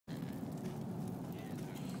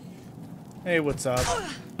Hey, what's up?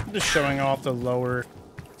 I'm just showing off the lower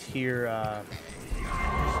tier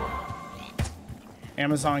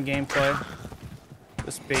Amazon gameplay.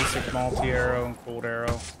 Just basic multi-arrow and cold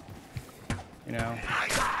arrow. You know,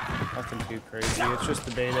 nothing too crazy. It's just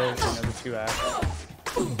the betas, you know, the 2 acts.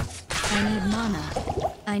 I need mana.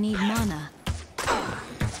 I need mana.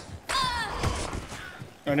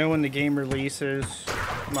 I know when the game releases,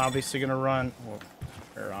 I'm obviously gonna run. Well,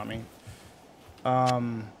 where on me?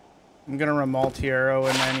 I'm gonna run multi-arrow,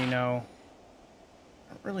 and then, you know,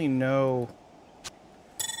 I don't really know.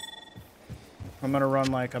 I'm gonna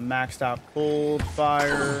run like a maxed out cold,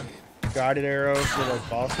 fire, guided arrow for like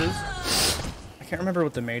bosses. I can't remember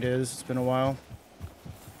what the mate is. It's been a while.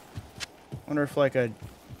 I wonder if like a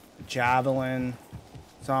javelin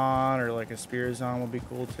is on or like a spear is on would be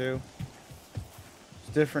cool too.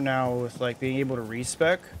 It's different now with like being able to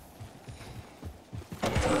respec.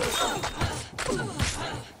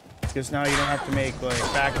 Because now you don't have to make, like,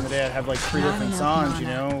 back in the day I'd have like 3 different Zons, you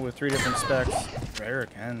know, with 3 different specs. Rare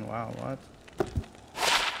again, wow, what?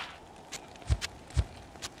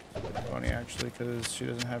 Funny actually, because she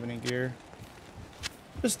doesn't have any gear.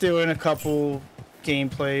 Just doing a couple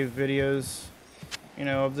gameplay videos, you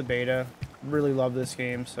know, of the beta. Really love this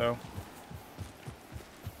game, so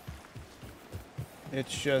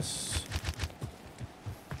it's just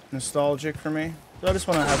nostalgic for me. So I just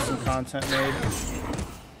want to have some content made.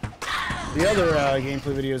 The other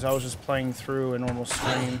gameplay videos I was just playing through a normal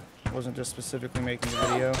stream. I wasn't just specifically making the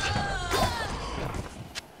video.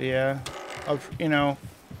 But yeah, you know,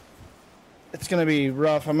 it's gonna be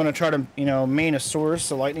rough. I'm gonna try to, you know, main a source,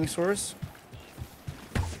 a lightning source.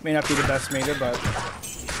 May not be the best meta, but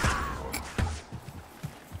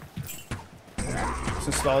it's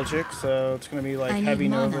nostalgic, so it's gonna be like heavy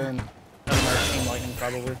Nova and Team Lightning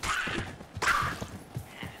probably.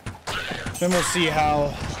 Then we'll see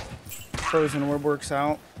how Frozen Orb works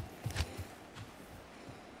out.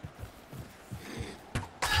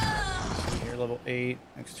 Here, level 8.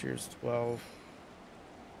 Next tier is 12.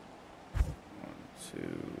 1, 2.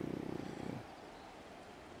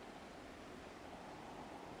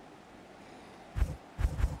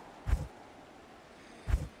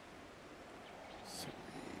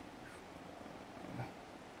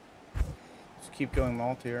 Just keep going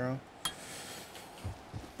multi-arrow.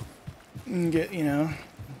 And get, you know,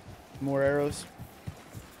 more arrows.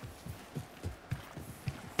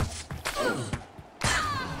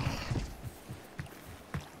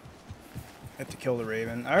 Have to kill the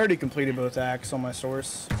Raven. I already completed both acts on my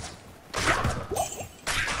source.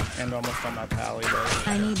 And almost on my pally, but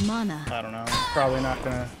I need mana. I don't know. Probably not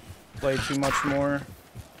gonna play too much more.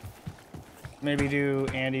 Maybe do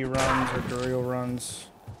Andy runs or Duriel runs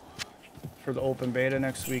for the open beta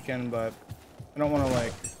next weekend, but I don't want to,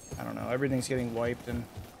 like, I don't know, everything's getting wiped and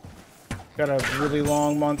got a really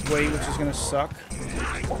long month wait, which is gonna suck. You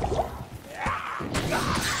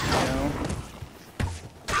know?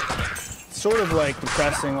 It's sort of like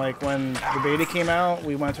depressing, like when the beta came out,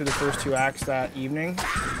 we went through the first 2 acts that evening.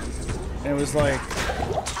 And it was like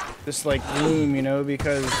this like gloom, you know,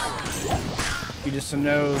 because you just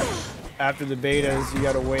know after the betas you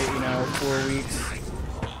gotta wait, you know, 4 weeks.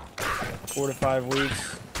 4 to 5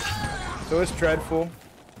 weeks. So it's dreadful.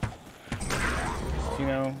 You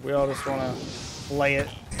know, we all just want to play it.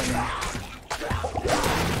 And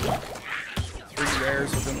 3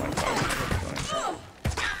 rares have been like 5 weeks.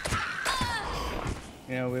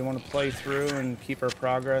 You know, we want to play through and keep our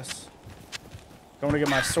progress. Don't want to get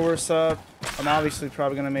my source up. I'm obviously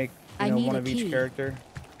probably going to make, you know, one of each character.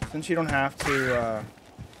 Since you don't have to,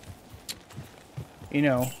 you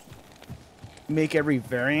know, make every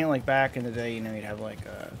variant. Like back in the day, you know, you'd have like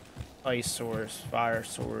a ice source, fire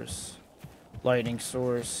source, lightning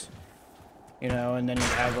source, you know, and then you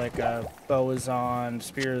have like a bow is on,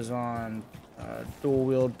 spear is on, dual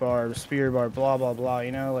wield barb, spear barb, blah blah blah,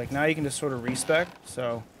 you know, like now you can just sort of respec,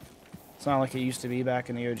 so it's not like it used to be back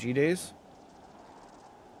in the OG days.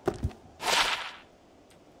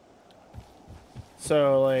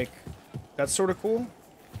 So like that's sort of cool.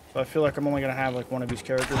 So I feel like I'm only gonna have like one of each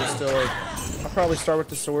characters still. Like, I'll probably start with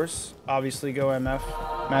the source, obviously go MF,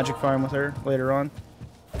 magic farm with her later on.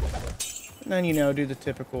 And then, you know, do the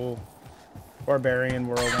typical barbarian,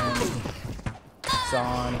 whirlwind,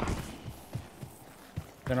 Zon.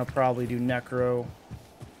 Then I'll probably do Necro.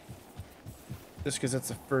 Just because it's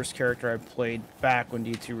the first character I played back when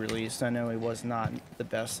D2 released. I know he was not the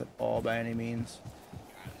best at all by any means.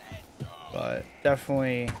 But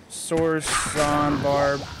definitely Source, Zon,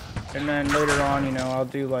 Barb. And then later on, you know, I'll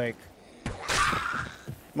do like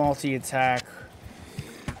multi-attack,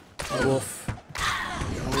 Wolf,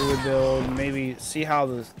 Druid build, maybe see how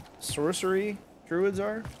the sorcery druids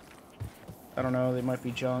are. I don't know, they might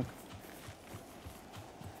be junk.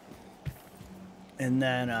 And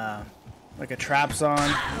then like a traps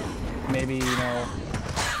on, maybe, you know,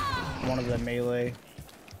 one of the melee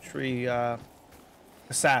tree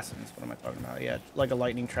assassins. What am I talking about? Yeah, like a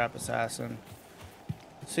lightning trap assassin.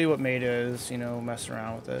 See what meta is, you know, mess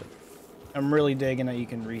around with it. I'm really digging that you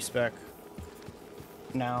can respec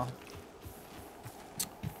now.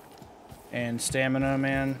 And stamina,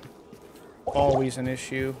 man, always an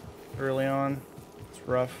issue early on. It's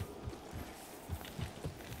rough.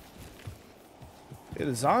 Yeah,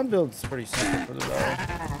 the Zon build is pretty simple for the bow.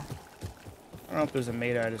 I don't know if there's a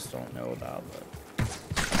meta I just don't know about, but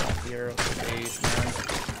the arrow phase, man.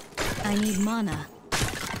 I need mana.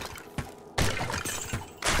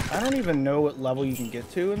 I don't even know what level you can get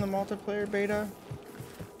to in the multiplayer beta.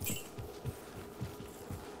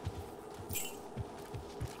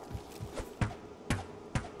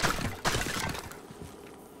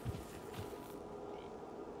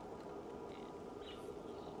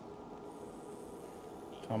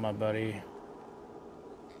 Tell my buddy.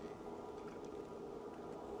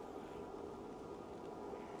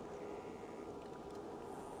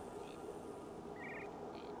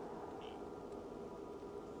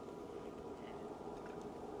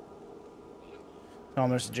 Oh,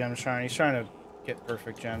 there's a gem shrine. He's trying to get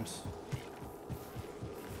perfect gems.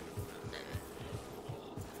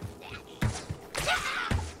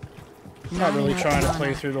 Not really trying to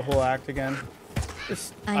play through the whole act again.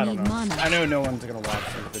 Just, I don't know. Mana. I know no one's gonna watch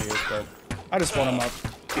these videos, but I just want them up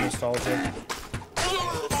for nostalgia.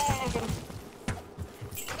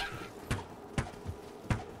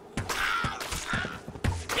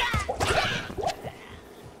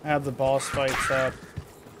 I have the boss fights up.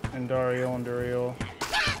 And Dario and Duriel.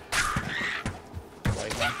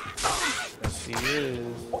 Lightning. Yes, he is.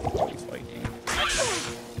 He's lightning.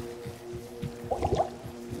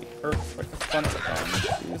 He hurts like a bunch of times.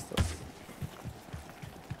 Use this.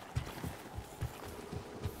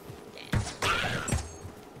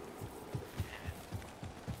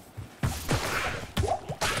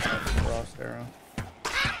 Frost arrow.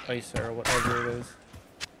 Ice arrow, whatever it is.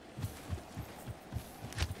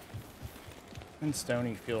 In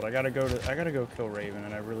Stony Field, I gotta go kill Raven,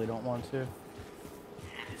 and I really don't want to.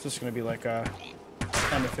 It's just gonna be like a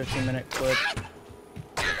 10 to 15 minute clip.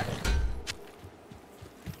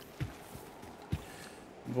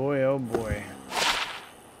 Boy, oh boy.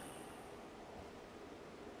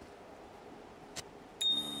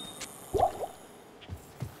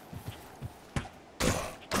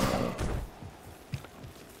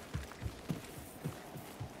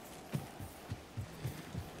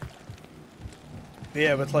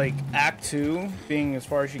 Yeah, with like Act 2 being as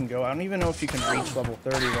far as you can go, I don't even know if you can reach level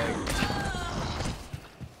 30. Like,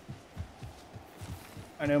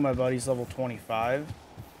 I know my buddy's level 25,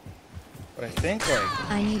 but I think like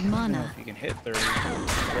I need mana. I don't know if you can hit 30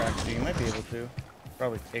 for Act 2. You might be able to.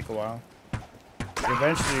 Probably take a while. But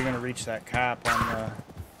eventually, you're gonna reach that cap on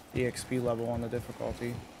the EXP level on the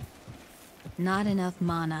difficulty. Not enough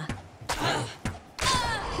mana.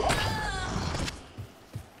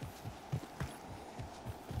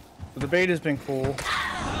 The beta's been cool.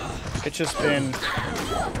 It's just been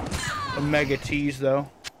a mega tease, though.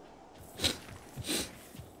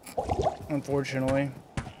 Unfortunately.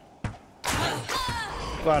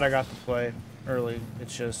 Glad I got to play early.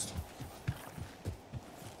 It's just...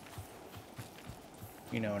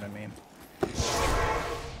 You know what I mean.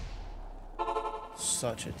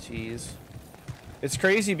 Such a tease. It's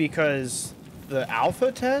crazy because the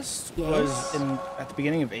alpha test was at the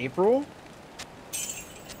beginning of April.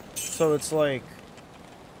 So it's like...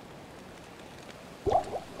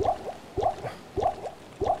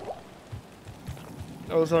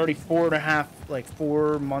 That was already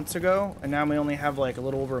 4 months ago, and now we only have like a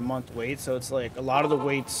little over a month wait, so it's like a lot of the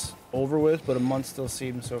wait's over with, but a month still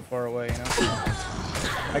seems so far away, you know?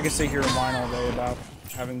 I can sit here and whine all day about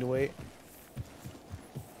having to wait.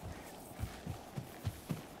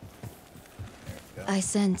 I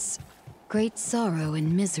sense great sorrow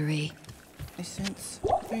and misery. I sense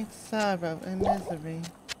great sorrow and misery.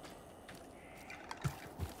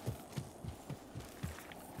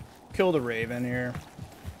 Kill the Raven here.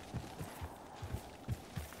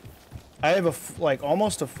 I have like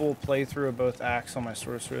almost a full playthrough of both acts on my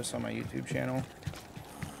Sorceress on my YouTube channel.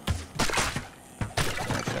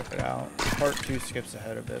 Check it out. Part 2 skips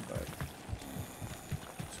ahead a bit, but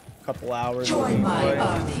a couple hours. Join my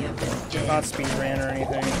army of the dead. Not speedrun or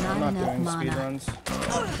anything. I'm not doing speedruns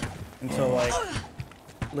until like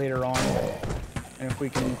later on. And if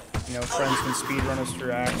we can, you know, friends can speedrun us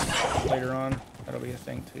through acts later on, That'll be a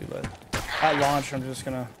thing too, but at launch I'm just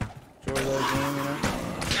gonna enjoy the game, you know?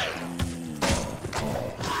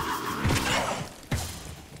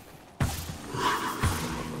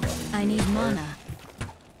 I need mana.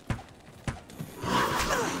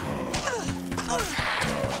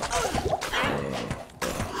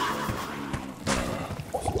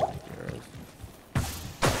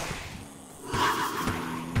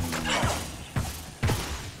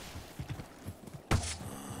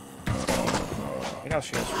 How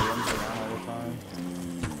she just runs around all the time.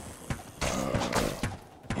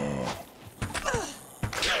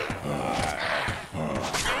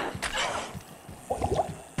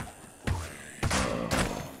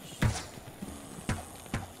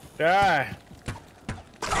 Die!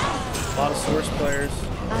 A lot of source players.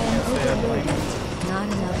 I am overloaded. Not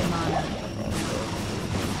enough mana.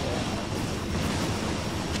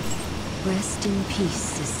 Rest in peace,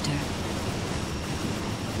 sister.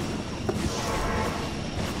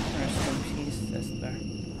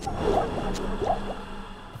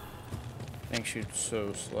 Thing shoots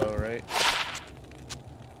so slow, right?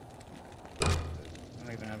 I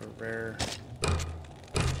don't even have a rare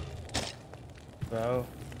bow.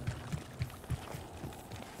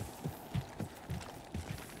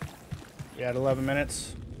 Yeah, at 11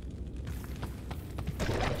 minutes.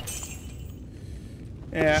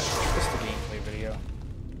 Yeah, just a gameplay video.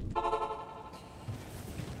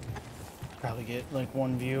 Probably get like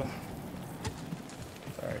 1 view.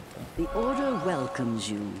 Sorry. The Order welcomes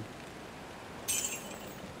you.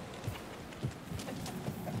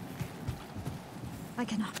 I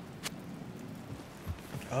cannot.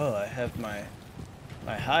 Oh, I have my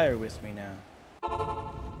hire with me now.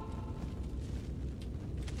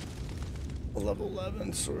 A level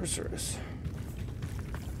 11 sorceress.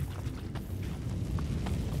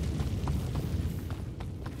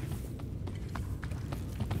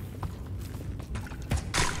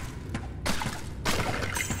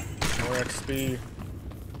 More XP.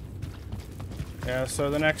 Yeah, so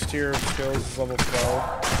the next tier of skills is level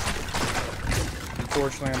 12.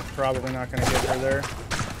 Unfortunately, I'm probably not going to get her there.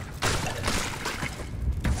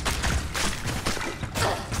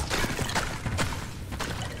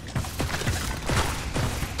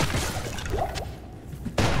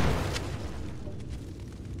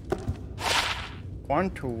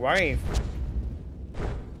 Want to wife.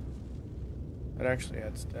 That actually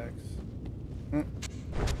adds stacks.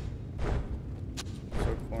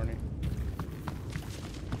 So corny.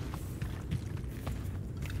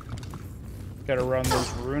 Gotta run those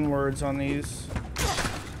rune words on these.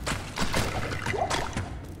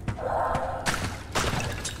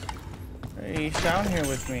 Hey, he's down here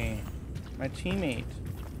with me. My teammate.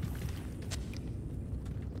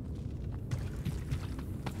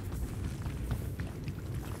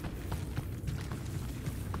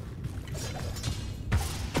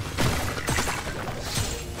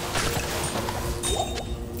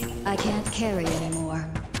 I can't carry anymore.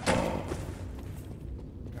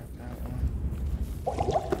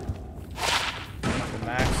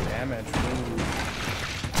 Max damage. Ooh.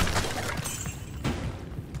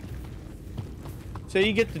 So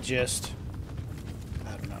you get the gist.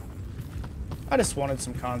 I don't know. I just wanted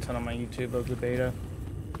some content on my YouTube of the beta.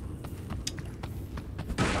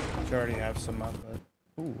 Which I already have some up,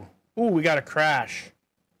 but ooh, we got a crash.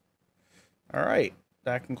 All right,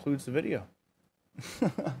 that concludes the video.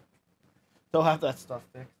 They'll have that stuff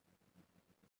fixed.